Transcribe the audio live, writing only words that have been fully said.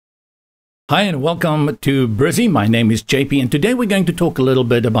Hi and welcome to Brizy. My name is JP and today we're going to talk a little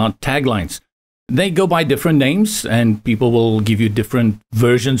bit about taglines. They go by different names and people will give you different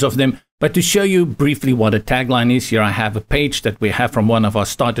versions of them. But to show you briefly what a tagline is, here I have a page that we have from one of our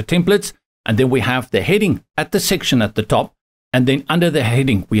starter templates. And then we have the heading at the section at the top. And then under the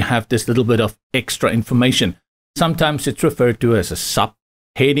heading, we have this little bit of extra information. Sometimes it's referred to as a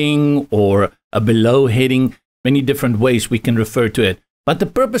sub-heading or a below heading. Many different ways we can refer to it. But the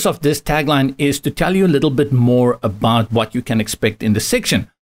purpose of this tagline is to tell you a little bit more about what you can expect in the section.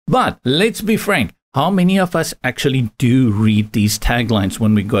 But let's be frank, how many of us actually do read these taglines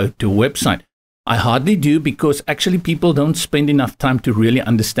when we go to a website? I hardly do, because actually people don't spend enough time to really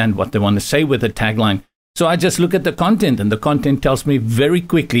understand what they want to say with a tagline. So I just look at the content and the content tells me very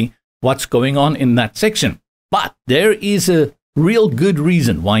quickly what's going on in that section. But there is a real good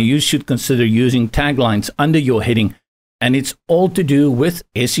reason why you should consider using taglines under your heading. And it's all to do with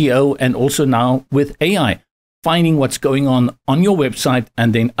SEO and also now with AI. Finding what's going on your website,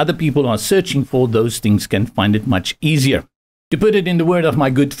 and then other people are searching for those things can find it much easier. To put it in the word of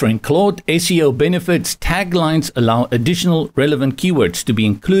my good friend Claude, SEO benefits. Taglines allow additional relevant keywords to be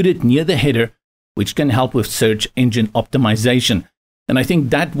included near the header, which can help with search engine optimization. And I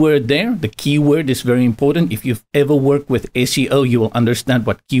think that word there, the keyword, is very important. If you've ever worked with SEO, you will understand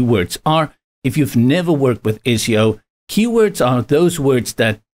what keywords are. If you've never worked with SEO, keywords are those words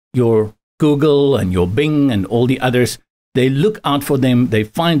that your Google and your Bing and all the others, they look out for them, they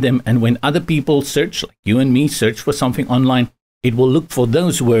find them, and when other people search, like you and me, search for something online, it will look for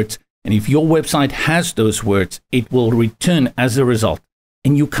those words. And if your website has those words, it will return as a result.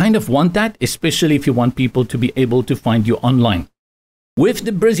 And you kind of want that, especially if you want people to be able to find you online. With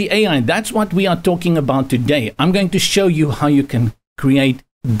the Brizy AI, that's what we are talking about today. I'm going to show you how you can create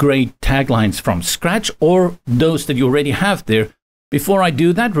great taglines from scratch or those that you already have there. Before I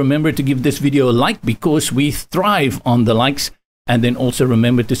do that, remember to give this video a like, because we thrive on the likes. And then also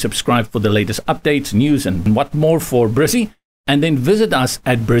remember to subscribe for the latest updates, news, and what more for Brizy. And then visit us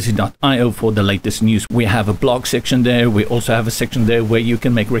at brizy.io for the latest news. We have a blog section there. We also have a section there where you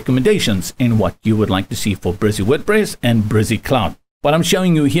can make recommendations in what you would like to see for Brizy WordPress and Brizy Cloud. What I'm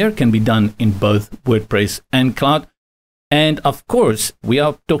showing you here can be done in both WordPress and Cloud. And of course, we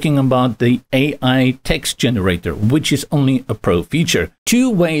are talking about the AI Text Generator, which is only a pro feature. Two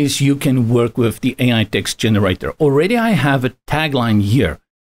ways you can work with the AI Text Generator. Already I have a tagline here,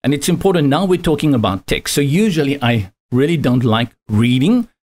 and it's important. Now we're talking about text. So usually I really don't like reading,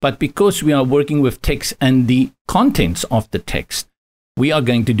 but because we are working with text and the contents of the text, we are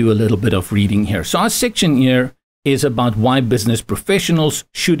going to do a little bit of reading here. So our section here is about why business professionals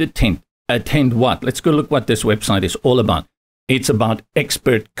should attend. Attend what? Let's go look what this website is all about. It's about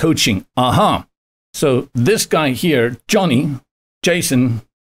expert coaching. Aha. So this guy here, Johnny, Jason,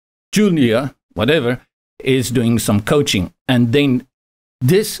 Julia, whatever, is doing some coaching. And then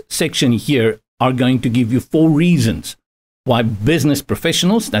this section here are going to give you 4 reasons why business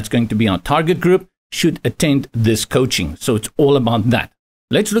professionals, that's going to be our target group, should attend this coaching. So it's all about that.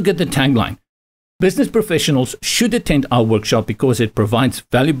 Let's look at the tagline. Business professionals should attend our workshop because it provides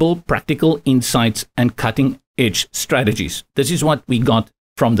valuable practical insights and cutting-edge strategies. This is what we got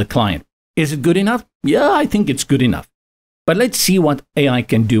from the client. Is it good enough? Yeah, I think it's good enough. But let's see what AI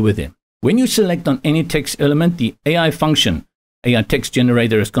can do with it. When you select on any text element, the AI function, AI Text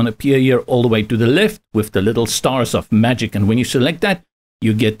Generator, is going to appear here all the way to the left with the little stars of magic. And when you select that,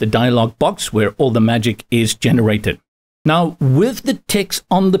 you get the dialog box where all the magic is generated. Now, with the text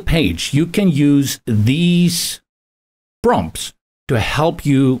on the page, you can use these prompts to help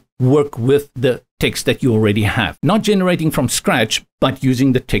you work with the text that you already have. Not generating from scratch, but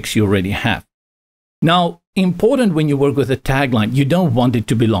using the text you already have. Now, important when you work with a tagline, you don't want it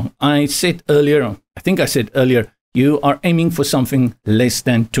to be long. I said earlier, you are aiming for something less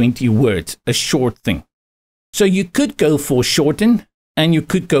than 20 words, a short thing. So you could go for shorten and you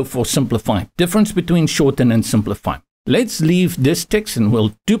could go for simplify. Difference between shorten and simplify. Let's leave this text and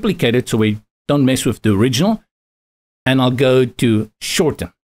we'll duplicate it so we don't mess with the original. And I'll go to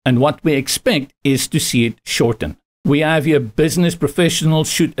shorten. And what we expect is to see it shorten. We have here business professionals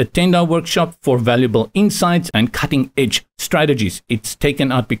should attend our workshop for valuable insights and cutting edge strategies. It's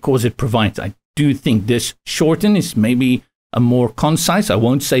taken out because it provides. I do think this shorten is maybe a more concise. I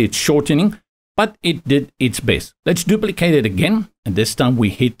won't say it's shortening, but it did its best. Let's duplicate it again. And this time we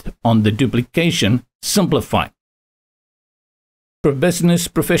hit on the duplication, simplify. Business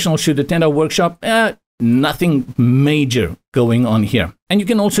professionals should attend our workshop. Nothing major going on here. And you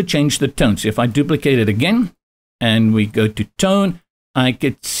can also change the tone. So if I duplicate it again and we go to tone, I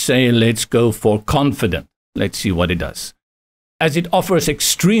could say, let's go for confident. Let's see what it does. As it offers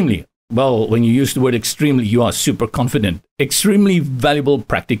extremely Well, when you use the word extremely, you are super confident. Extremely valuable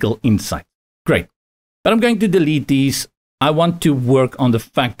practical insight. Great. But I'm going to delete these. I want to work on the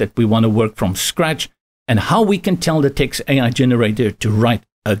fact that we want to work from scratch and how we can tell the text AI generator to write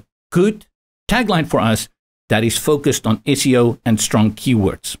a good tagline for us that is focused on SEO and strong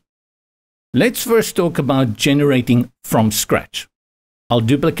keywords. Let's first talk about generating from scratch. I'll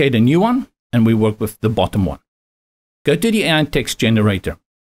duplicate a new one and we work with the bottom one. Go to the AI Text Generator.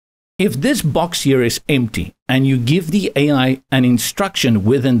 If this box here is empty and you give the AI an instruction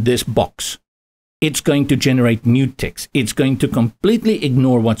within this box, it's going to generate new text. It's going to completely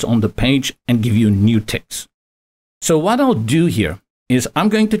ignore what's on the page and give you new text. So what I'll do here is I'm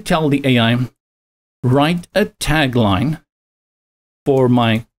going to tell the AI, write a tagline for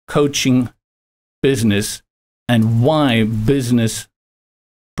my coaching business and why business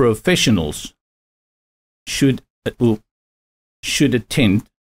professionals should attend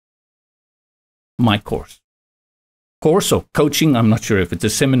my course. Course or coaching, I'm not sure if it's a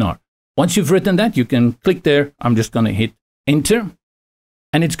seminar. Once you've written that, you can click there. I'm just going to hit enter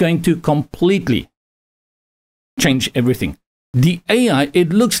and it's going to completely change everything. The AI, it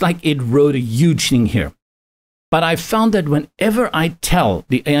looks like it wrote a huge thing here. But I found that whenever I tell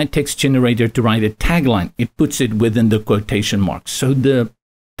the AI text generator to write a tagline, it puts it within the quotation marks. So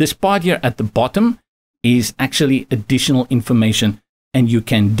this part here at the bottom is actually additional information and you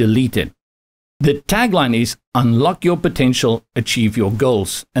can delete it. The tagline is unlock your potential, achieve your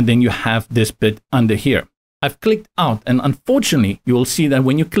goals. And then you have this bit under here. I've clicked out and unfortunately you will see that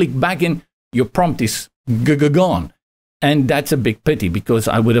when you click back in, your prompt is gone. And that's a big pity because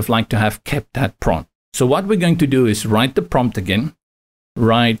I would have liked to have kept that prompt. So what we're going to do is write the prompt again,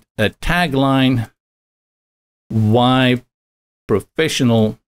 write a tagline, why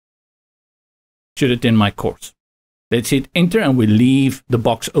professional should attend my course. Let's hit enter and we leave the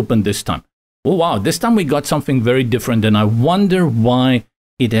box open this time. Oh, wow, this time we got something very different and I wonder why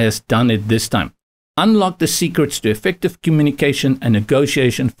it has done it this time. Unlock the secrets to effective communication and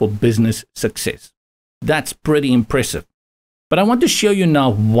negotiation for business success. That's pretty impressive. But I want to show you now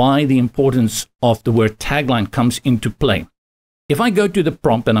why the importance of the word tagline comes into play. If I go to the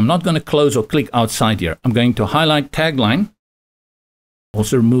prompt, and I'm not going to close or click outside here, I'm going to highlight tagline,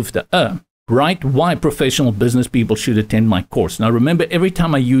 also remove the write why professional business people should attend my course. Now remember, every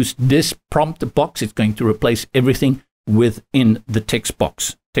time I use this prompt box, it's going to replace everything within the text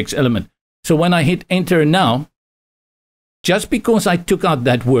box, text element. So when I hit enter now, just because I took out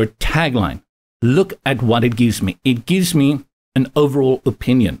that word tagline, look at what it gives me. It gives me an overall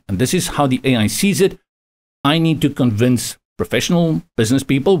opinion. And this is how the AI sees it. I need to convince professional business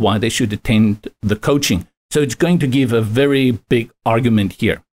people why they should attend the coaching. So it's going to give a very big argument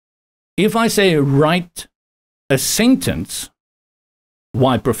here. If I say write a sentence,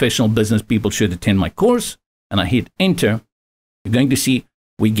 why professional business people should attend my course, and I hit enter, you're going to see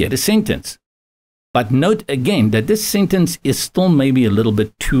we get a sentence. But note again that this sentence is still maybe a little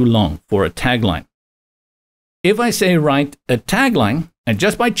bit too long for a tagline. If I say write a tagline, and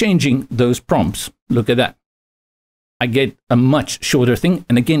just by changing those prompts, look at that. I get a much shorter thing.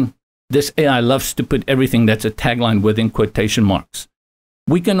 And again, this AI loves to put everything that's a tagline within quotation marks.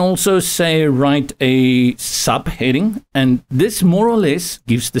 We can also say write a subheading, and this more or less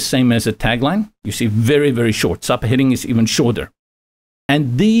gives the same as a tagline. You see, very, very short. Subheading is even shorter.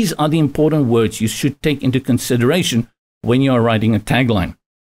 And these are the important words you should take into consideration when you are writing a tagline.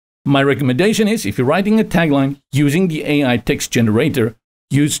 My recommendation is, if you're writing a tagline using the AI text generator,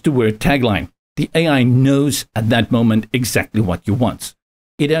 use the word tagline. The AI knows at that moment exactly what you want.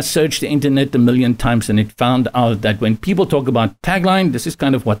 It has searched the internet a million times and it found out that when people talk about tagline, this is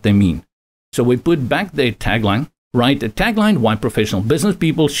kind of what they mean. So we put back their tagline, write a tagline, why professional business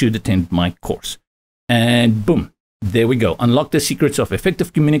people should attend my course. And boom, there we go. Unlock the secrets of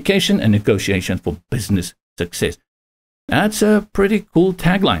effective communication and negotiation for business success. That's a pretty cool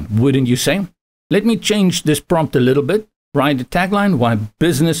tagline, wouldn't you say? Let me change this prompt a little bit. Write a tagline, why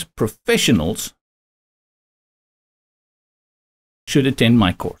business professionals should attend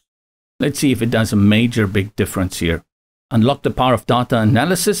my course. Let's see if it does a major big difference here. Unlock the power of data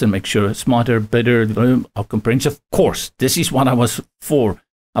analysis and make sure smarter, better, or comprehensive course. This is what I was for.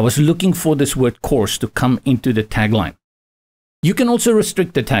 I was looking for this word course to come into the tagline. You can also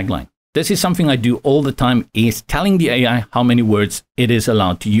restrict the tagline. This is something I do all the time, is telling the AI how many words it is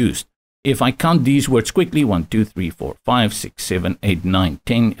allowed to use. If I count these words quickly, 1, 2, 3, 4, 5, 6, 7, 8, 9,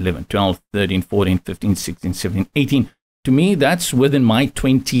 10, 11, 12, 13, 14, 15, 16, 17, 18. To me, that's within my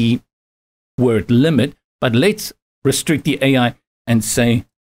 20 word limit. But let's restrict the AI and say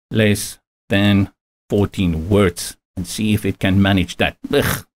less than 14 words and see if it can manage that.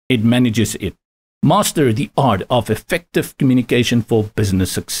 Ugh, It manages it. Master the art of effective communication for business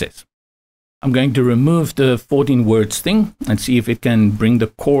success. I'm going to remove the 14 words thing and see if it can bring the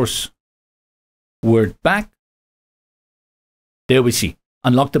course word back. There we see.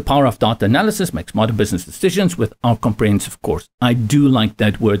 Unlock the power of data analysis, make smarter business decisions with our comprehensive course. I do like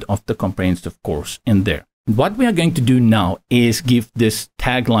that word of the comprehensive course in there. What we are going to do now is give this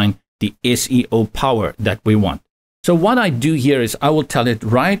tagline the SEO power that we want. So what I do here is I will tell it,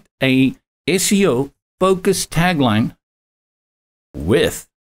 write a SEO focused tagline with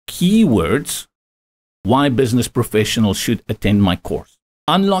keywords, why business professionals should attend my course.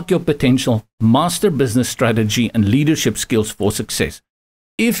 Unlock your potential, master business strategy and leadership skills for success.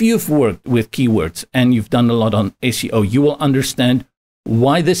 If you've worked with keywords and you've done a lot on SEO, you will understand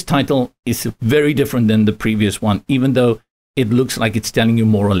why this title is very different than the previous one, even though it looks like it's telling you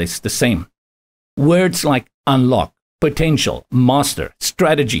more or less the same. Words like unlock, potential, master,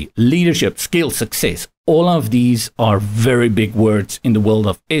 strategy, leadership, skill, success, all of these are very big words in the world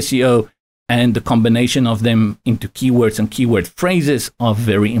of SEO, and the combination of them into keywords and keyword phrases are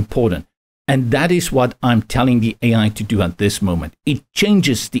very important. And that is what I'm telling the AI to do at this moment. It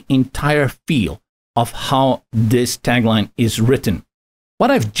changes the entire feel of how this tagline is written. What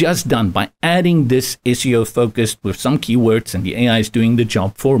I've just done by adding this SEO focused with some keywords, and the AI is doing the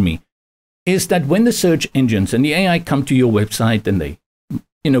job for me, is that when the search engines and the AI come to your website and they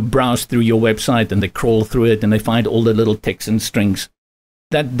browse through your website and they crawl through it and they find all the little text and strings,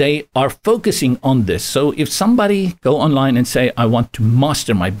 that they are focusing on this. So if somebody go online and say, I want to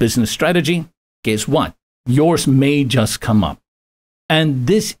master my business strategy, guess what? Yours may just come up. And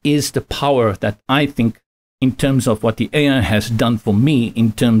this is the power that I think in terms of what the AI has done for me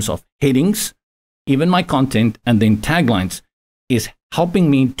in terms of headings, even my content, and then taglines, is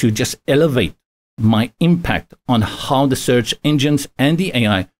helping me to just elevate my impact on how the search engines and the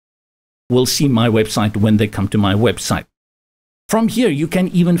AI will see my website when they come to my website. From here, you can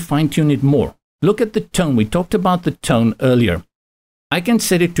even fine-tune it more. Look at the tone. We talked about the tone earlier. I can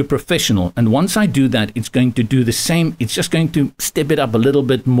set it to professional, and once I do that, it's going to do the same. It's just going to step it up a little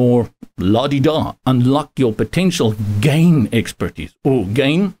bit more. La-di-da. Unlock your potential, gain expertise, or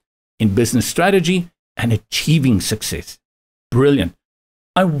gain in business strategy and achieving success. Brilliant.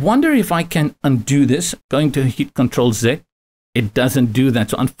 I wonder if I can undo this. Going to hit Control Z. It doesn't do that.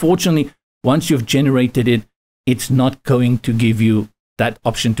 So unfortunately, once you've generated it, it's not going to give you that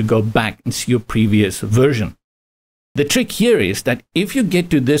option to go back and see your previous version. The trick here is that if you get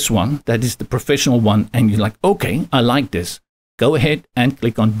to this one, that is the professional one, and you're like, okay, I like this, go ahead and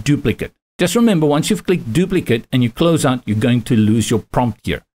click on duplicate. Just remember, once you've clicked duplicate and you close out, you're going to lose your prompt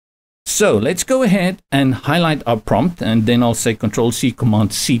here. So let's go ahead and highlight our prompt, and then I'll say Control C,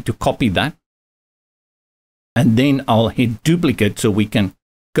 Command C to copy that. And then I'll hit duplicate so we can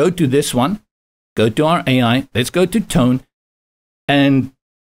go to this one. Go to our AI, let's go to tone and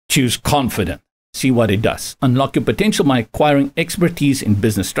choose confident. See what it does. Unlock your potential by acquiring expertise in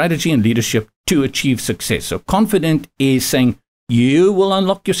business strategy and leadership to achieve success. So confident is saying you will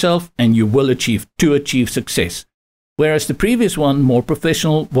unlock yourself and you will achieve success. Whereas the previous one, more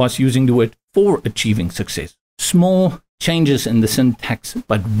professional, was using the word for achieving success. Small changes in the syntax,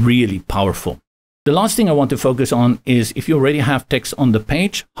 but really powerful. The last thing I want to focus on is if you already have text on the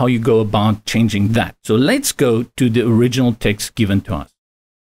page, how you go about changing that. So let's go to the original text given to us.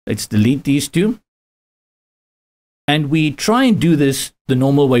 Let's delete these two. And we try and do this the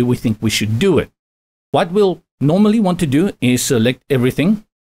normal way we think we should do it. What we'll normally want to do is select everything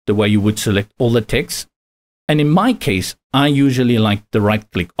the way you would select all the text. And in my case, I usually like the right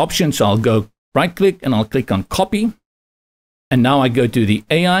click option. So I'll go right click and I'll click on copy. And now I go to the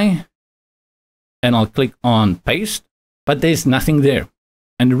AI. And I'll click on paste, but there's nothing there.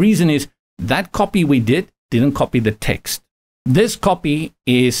 And the reason is that copy we didn't copy the text. This copy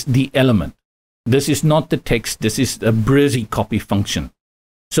is the element. This is not the text. This is a Brizy copy function.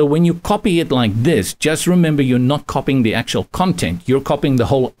 So when you copy it like this, just remember you're not copying the actual content. You're copying the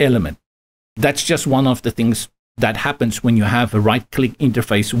whole element. That's just one of the things that happens when you have a right-click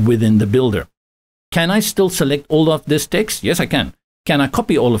interface within the builder. Can I still select all of this text? Yes, I can. Can I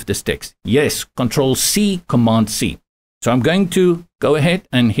copy all of this text? Yes, Control C, Command C. So I'm going to go ahead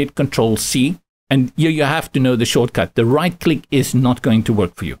and hit Control C. And here you have to know the shortcut. The right click is not going to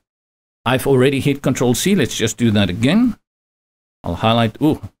work for you. I've already hit Control C. Let's just do that again. I'll highlight,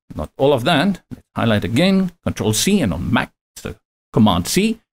 not all of that. Let's highlight again, Control C, and on Mac, so Command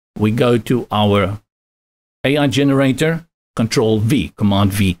C. We go to our AI generator, Control V,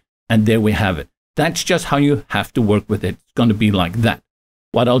 Command V, and there we have it. That's just how you have to work with it. It's going to be like that.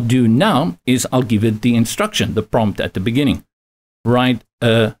 What I'll do now is I'll give it the instruction, the prompt at the beginning. Write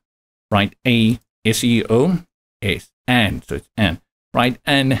a write a SEO, S, and, so it's and, write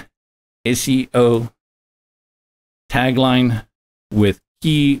an SEO tagline with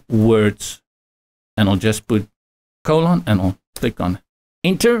keywords, and I'll just put colon and I'll click on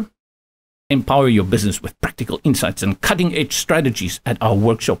enter. Empower your business with practical insights and cutting-edge strategies at our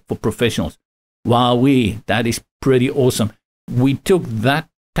workshop for professionals. Wowee, that is pretty awesome. We took that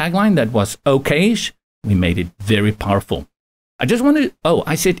tagline that was okay-ish, we made it very powerful. I just wanted, oh,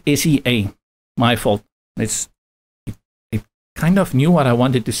 I said SEA, my fault. It kind of knew what I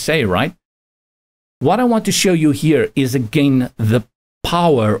wanted to say, right? What I want to show you here is again the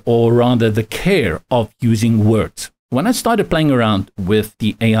power, or rather the care of using words. When I started playing around with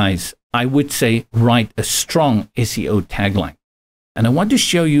the AIs, I would say write a strong SEO tagline. And I want to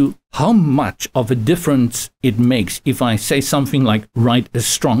show you how much of a difference it makes if I say something like write a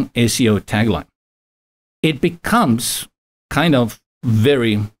strong SEO tagline. It becomes kind of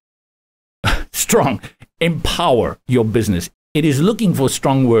very strong. Empower your business. It is looking for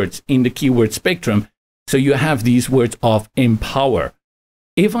strong words in the keyword spectrum. So you have these words of empower.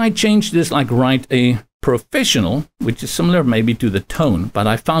 If I change this like write a professional, which is similar maybe to the tone, but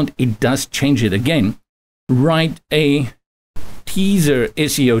I found it does change it again. Write a teaser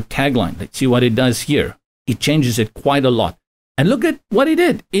SEO tagline. Let's see what it does here. It changes it quite a lot. And look at what it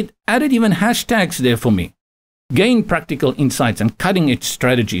did. It added even hashtags there for me. Gain practical insights and cutting-edge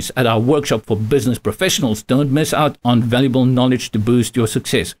strategies at our workshop for business professionals. Don't miss out on valuable knowledge to boost your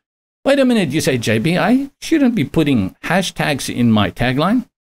success. Wait a minute, you say, JB, I shouldn't be putting hashtags in my tagline.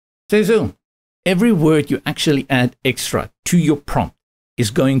 Say so. Every word you actually add extra to your prompt is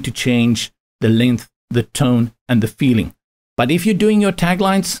going to change the length, the tone, and the feeling. But if you're doing your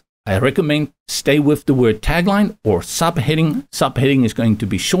taglines, I recommend stay with the word tagline or subheading. Subheading is going to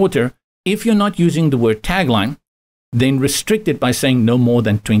be shorter. If you're not using the word tagline, then restrict it by saying no more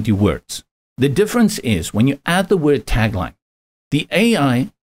than 20 words. The difference is when you add the word tagline, the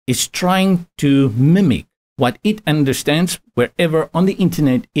AI is trying to mimic what it understands wherever on the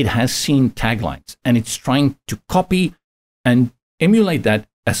internet it has seen taglines, and it's trying to copy and emulate that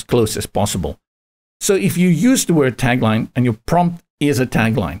as close as possible. So if you use the word tagline and your prompt is a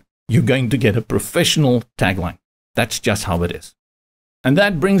tagline, you're going to get a professional tagline. That's just how it is. And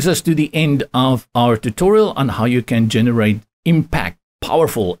that brings us to the end of our tutorial on how you can generate impact,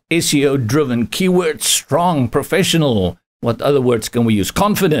 powerful, SEO-driven, keyword strong, professional, what other words can we use?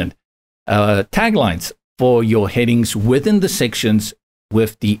 Confident, taglines for your headings within the sections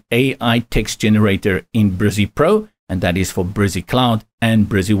with the AI text generator in Brizy Pro, and that is for Brizy Cloud and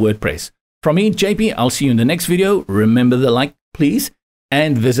Brizy WordPress. From me, JP, I'll see you in the next video. Remember the like, please,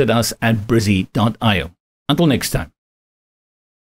 and visit us at brizy.io. Until next time.